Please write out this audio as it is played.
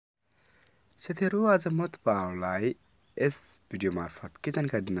साथीहरु आज म तपाईहरुलाई यस भिडियो मार्फत के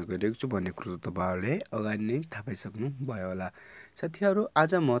जानकारी दिन गइरहेको छु भन्ने कुरो तपाईहरुले अगाडि नै थाहा पाइसक्नु भयो होला। साथीहरु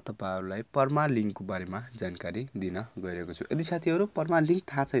आज म तपाईहरुलाई परमालिंकको बारेमा जानकारी दिन गइरहेको छु। यदि साथीहरु परमालिंक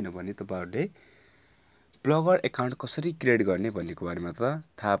थाहा छैन भने तपाईहरुले ब्लगर एकाउन्ट कसरी क्रिएट गर्ने भन्नेको बारेमा त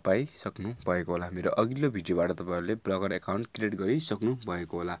थाहा पाइसक्नु भएको होला। मेरो अघिल्लो भिडियोबाट तपाईहरुले ब्लगर एकाउन्ट क्रिएट गरिसक्नु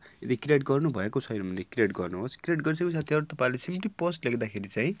भएको होला। यदि क्रिएट गर्नु भएको छैन भने क्रिएट गर्नुहोस्। क्रिएट गरिसकेपछि साथीहरु तपाईहरुले सिम्पली पोस्ट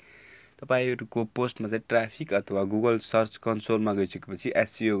लेख्दाखेरि चाहिँ तपाईहरुको पोस्टमा चाहिँ ट्राफिक अथवा गुगल सर्च कन्सोलमा गइसकेपछि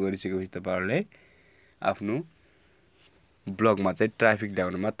एसईओ गरिसकेपछि तपाईहरुले आफ्नो ब्लगमा चाहिँ ट्राफिक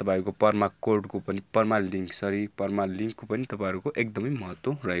ल्याउनमा तपाईहरुको पर्मालिंकको पनि तपाईहरुको एकदमै महत्व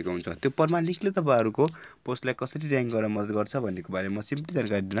रहेको हुन्छ। त्यो पर्मालिंकले तपाईहरुको पोस्टलाई कसरी र्याङ्क गर्न मद्दत गर्छ भन्नेको बारेमा म सिम्पली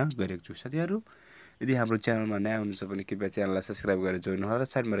जानकारी दिन गइरहेको छु। साथीहरु यदि हाम्रो च्यानलमा नयाँ हुनुहुन्छ भने कृपया च्यानललाई सब्स्क्राइब गरेर जोइन होला र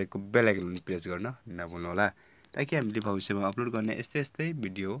साइडमा रहेको बेल आइकन प्रेस गर्न नभुल्नु होला ताकि हामीले भविष्यमा अपलोड गर्ने यस्तै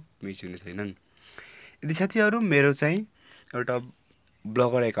भिडियो मिस हुने छैनन्। यदि साथीहरु मेरो चाहिँ एउटा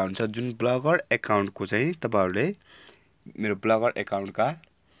ब्लगर एकाउन्ट छ जुन ब्लगर एकाउन्टको चाहिँ तपाईहरुले मेरो ब्लगर एकाउन्टका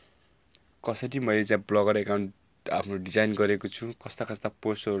कसरी मैले चाहिँ ब्लगर एकाउन्ट आफ्नो डिजाइन गरेको छु, कस्ता कस्ता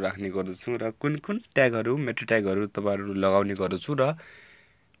पोस्टहरु राख्ने गर्दछु र कुन कुन ट्यागहरु मेटा ट्यागहरु तपाईहरु लगाउने गर्दछु र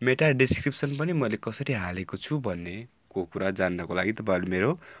मेटा डिस्क्रिप्सन पनि मैले कसरी हालेको छु भन्ने को कुरा जान्नको लागि तपाईहरुले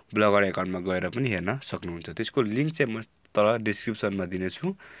मेरो ब्लगर एकाउन्टमा गएर पनि हेर्न सक्नुहुन्छ। त्यसको लिंक चाहिँ म तल डिस्क्रिप्सनमा दिनेछु।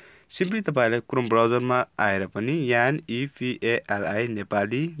 सिम्पली तपाईहरुले क्रोम ब्राउजरमा आएर पनि NEPALI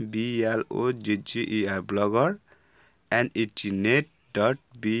Nepali BLOGGER bagger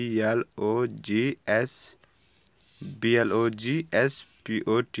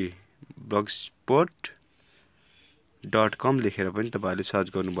netblogspot blogspot.com लेखेर पनि तपाईहरुले सर्च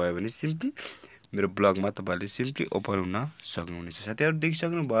गर्नुभयो भने सिम्पली मेरो ब्लगमा तपाईहरुले सिम्पली ओपन हुन सक्नुहुनेछ। साथीहरु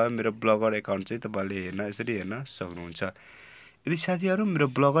देखिसक्नु भयो मेरो ब्लगर एकाउन्ट चाहिँ तपाईहरुले यसरी हेर्न सक्नुहुन्छ। यदि साथीहरु मेरो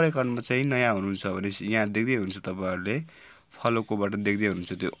ब्लगर एकाउन्टमा चाहिँ नयाँ हुनुहुन्छ भने यहाँ देख्दै हुनुहुन्छ तपाईहरुले फलोको बटन देख्दै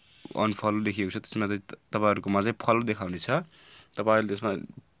हुनुहुन्छ त्यो अनफलो लेखिएको छ त्यसमा चाहिँ तपाईहरुकोमा चाहिँ फलो देखाउने छ। तपाईहरुले त्यसमा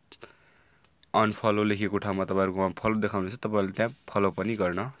अनफलो लेखेको ठाउँमा तपाईहरुकोमा फलो देखाउने छ तपाईहरुले त्यहाँ फलो पनि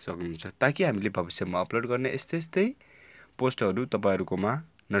गर्न सक्नुहुन्छ ताकि हामीले भविष्यमा अपलोड गर्ने यस्तै पोस्टहरु तपाईहरुकोमा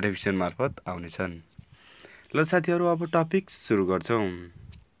नोटिफिकेसन मार्फत आउनेछन्। ल साथीहरु अब टपिक सुरु गर्छौं।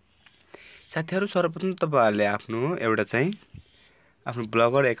 साथीहरु सर्वप्रथम तपाईहरुले आफ्नो एउटा चाहिँ आफ्नो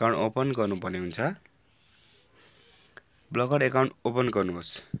ब्लगर एकाउन्ट ओपन गर्नुपर्ने हुन्छ। ब्लगर एकाउन्ट ओपन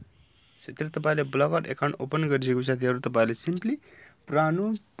गर्नुहोस्। साथीहरु तपाईहरुले ब्लगर एकाउन्ट ओपन गरिसकेपछि साथीहरु तपाईहरुले सिम्पली पुरानो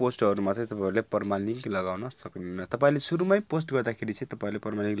पोस्टहरुमा चाहिँ तपाईहरुले परमालिंक लगाउन सक्नुहुन्न। तपाईहरुले सुरुमै पोस्ट गर्दाखेरि चाहिँ तपाईहरुले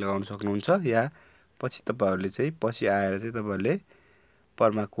परमालिंक लगाउन सक्नुहुन्छ या पछि तपाईहरुले चाहिँ पछि आएर चाहिँ तपाईहरुले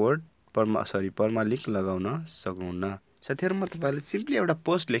परमालिंक लगाउन सक्नुहुन्न। साथीहरु म तपाईहरुले सिम्पली एउटा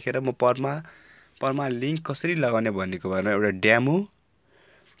पोस्ट लेखेर म परमालिंक कसरी लगाउने भन्नेको बारेमा एउटा डेमो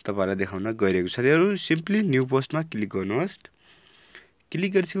तपाईहरुलाई देखाउन गइरहेको छु। साथीहरु सिम्पली न्यू पोस्टमा क्लिक गर्नुहोस्।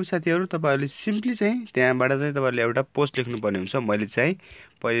 क्लिक गरिसकेपछि साथीहरु तपाईहरुले सिम्पली चाहिँ त्यहाँबाट चाहिँ तपाईहरुले एउटा पोस्ट लेख्नुपर्ने हुन्छ। मैले चाहिँ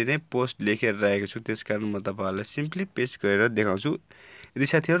पहिले नै पोस्ट लेखेर राखेको छु त्यसकारण म तपाईहरुलाई सिम्पली पेस्ट गरेर देखाउँछु। यदि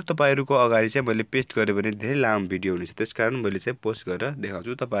साथीहरु तपाईहरुको अगाडि चाहिँ मैले पेस्ट गरे भने धेरै लामो भिडियो हुनेछ त्यसकारण मैले चाहिँ पोस्ट गरेर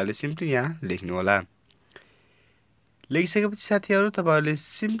देखाउँछु। तपाईहरुले सिम्पली यहाँ लेख्नु होला। लेखिसकेपछि साथीहरु तपाईहरुले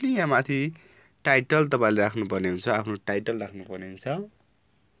सिम्पली यहाँ माथि टाइटल तपाईहरुले राख्नुपर्ने हुन्छ। आफ्नो टाइटल राख्नुपर्ने हुन्छ।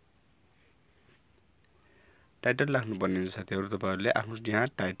 साथीहरु तपाईहरुले आफ्नो यहाँ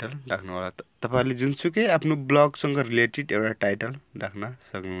टाइटल राख्नु होला। तपाईहरुले जुनसुकै आफ्नो ब्लगसँग रिलेटेड एउटा टाइटल राख्न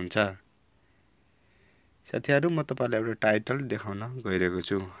सक्नुहुन्छ। साथीहरु म तपाईहरुलाई एउटा टाइटल देखाउन गइरहेको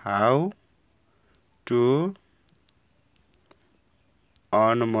छु। हाउ टु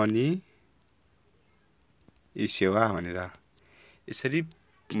अर्न मनी इ सेवा भनेर यसरी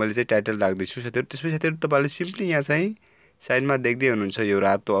मैले चाहिँ टाइटल राख्दै छु। साथीहरु त्यसपछि साथीहरु तपाईहरुले सिम्पली यहाँ चाहिँ साइडमा देख्दै हुनुहुन्छ यो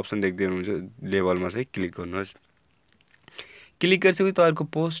रातो अप्सन देख्दै हुनुहुन्छ लेबलमा चाहिँ क्लिक गर्नुहोस्। क्लिक गरिसकेपछि तपाईहरुको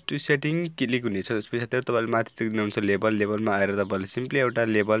पोस्ट सेटिङ क्लिक हुनेछ। त्यसपछि साथीहरु तपाईहरुले माथि देख्नुहुन्छ लेबलमा आएर तपाईहरुले सिम्पली एउटा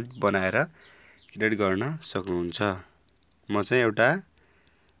लेबल बनाएर क्रिएट गर्न सक्नुहुन्छ। म चाहिँ एउटा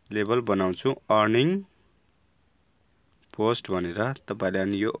लेबल बनाउँछु अर्निङ पोस्ट भनेर तपाईहरुले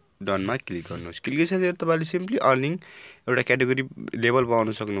अनि यो डनमा क्लिक गर्नुहोस्। क्लिक गरिसकेपछि तपाईहरुले सिम्पली अर्निङ एउटा क्याटेगोरी लेबल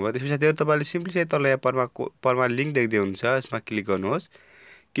बनाउन सक्नुभयो। त्यसपछि साथीहरु तपाईहरुले सिम्पली चाहिँ तल यहाँ परमालिंक देख्दै हुनुहुन्छ यसमा क्लिक गर्नुहोस्।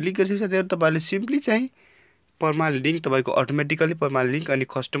 क्लिक गरिसकेपछि साथीहरु तपाईहरुले सिम्पली चाहिँ परमालिंक तपाईको अटोमेटिकली परमालिंक अनि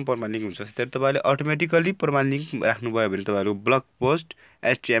कस्टम परमालिंक हुन्छ। साथीहरु तपाईहरुले अटोमेटिकली परमालिंक राख्नुभयो भने तपाईहरुको ब्लग पोस्ट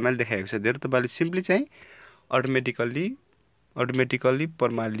HTML देखाएको छ। साथीहरु तपाईहरुले सिम्पली चाहिँ अटोमेटिकली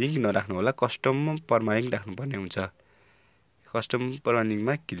परमालिंक नराख्नु होला कस्टम परमालिंक राख्नुपर्ने हुन्छ। कस्टम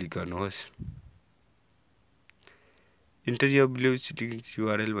परमालिंकमा क्लिक गर्नुहोस्। इन्टर योर ब्लू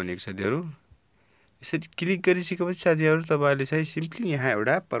URL भनेको साथीहरु यसरी क्लिक गरिसकेपछि साथीहरु तपाईहरुले चाहिँ सिम्पली यहाँ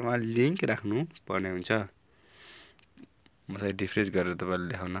एउटा परमालिंक राख्नु पर्ने हुन्छ। म चाहिँ रिफ्रेश गरेर तपाईहरुलाई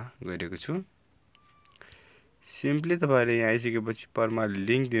देखाउन गइरहेको छु। सिम्पली तपाईहरुले यहाँ आइसकेपछि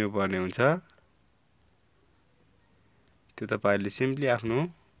परमालिंक दिनुपर्ने हुन्छ। त्यो तपाईहरुले सिम्पली आफ्नो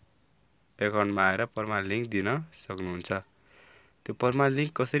एकाउन्टमा आएर परमालिंक दिन सक्नुहुन्छ। त्यो परमालिंक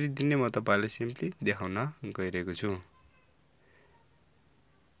कसरी दिने म तपाईहरुलाई सिम्पली देखाउन गइरहेको छु।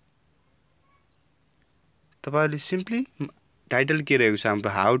 तपाईहरुले सिम्पली टाइटल के रहेको छ हाम्रो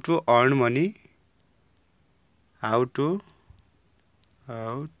how to earn money, how to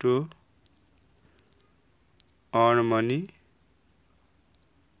earn money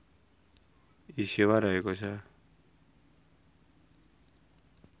यी सेवा रहेको छ।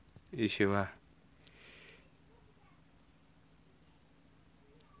 यी सेवा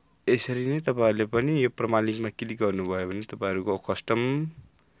यसरी नै तपाईहरुले पनि यो परमालिंकमा क्लिक गर्नुभयो भने तपाईहरुको कस्टम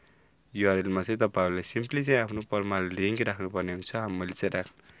URL मा चाहिँ तपाईहरुले सिम्पली चाहिँ आफ्नो परमालिंक राख्नुपर्ने हुन्छ।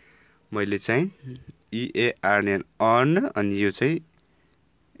 मैले चाहिँ EARN अर्न अनि यो चाहिँ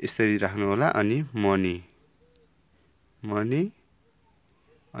यसरी राख्नु होला अनि मनी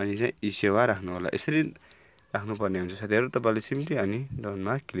अनि चाहिँ ई सेवा राख्नु होला। यसरी राख्नुपर्ने हुन्छ साथीहरु। तपाईहरुले सिम्पली अनि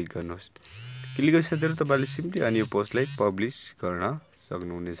डनमा क्लिक गर्नुहोस्। क्लिक गरेपछि साथीहरु तपाईहरुले सिम्पली अनि यो पोस्टलाई पब्लिश गर्न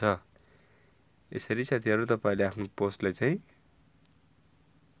सक्नुहुनेछ। यसरी साथीहरु तपाईहरुले आफ्नो पोस्टलाई चाहिँ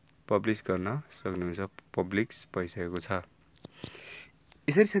पब्लिश गर्न सक्नुहुन्छ। पब्लिश भइसकेको छ।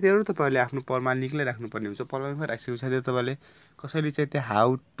 यसरी साथीहरु तपाईहरुले आफ्नो परमालिंकलाई राख्नुपर्ने हुन्छ। परमालिंकमा राखिसकेपछि साथीहरु तपाईहरुले कसैले चाहिँ त्यो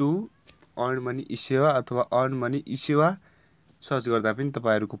हाउ टु अर्न मनी ई सेवा अथवा अर्न मनी ई सेवा सर्च गर्दा पनि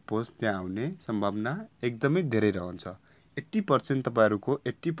तपाईहरुको पोस्ट त्यहाँ आउने सम्भावना एकदमै धेरै रहन्छ। 80% तपाईहरुको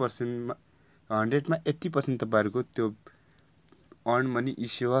 80% मा 100 मा 80% तपाईहरुको त्यो अर्न मनी ई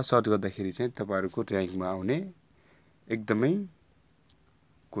सेवा सर्च गर्दाखेरि चाहिँ तपाईहरुको र्याङ्कमा आउने एकदमै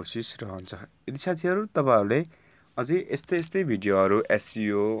कोशिश रहन्छ। यदि साथीहरु तपाईहरुले अझै यस्तै भिडियोहरु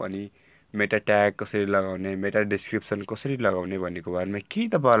SEO अनि मेटा ट्याग कसरी लगाउने, मेटा डिस्क्रिप्सन कसरी लगाउने भन्नेको बारेमा केही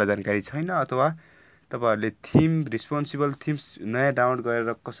तपाईहरुलाई जानकारी छैन अथवा तपाईहरुले थीम रिस्पोन्सिबल थिम्स नयाँ डाउनलोड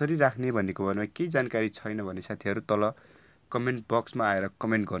गरेर कसरी राख्ने भन्नेको बारेमा केही जानकारी छैन भने साथीहरु तल कमेन्ट बक्समा आएर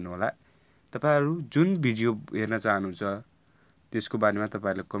कमेन्ट गर्नु होला। तपाईहरु जुन भिडियो हेर्न चाहनुहुन्छ त्यसको बारेमा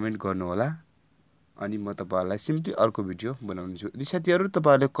तपाईहरुले कमेन्ट गर्नु होला अनि म तपाईहरुलाई सिम्पली अर्को भिडियो बनाउनेछु। यदि साथीहरु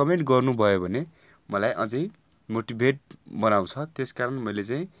तपाईहरुले कमेन्ट गर्नुभयो भने मलाई अझै मोटिभेट बनाउँछ। त्यसकारण मैले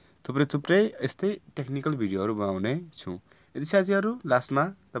चाहिँ थुप्रै यस्तै टेक्निकल भिडियोहरु बनाउने छु। यदि साथीहरु लास्टमा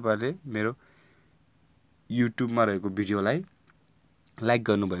तपाईहरुले मेरो युट्युबमा रहेको भिडियोलाई लाइक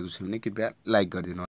गर्नुभएको छ भने कृपया लाइक गरिदिनु।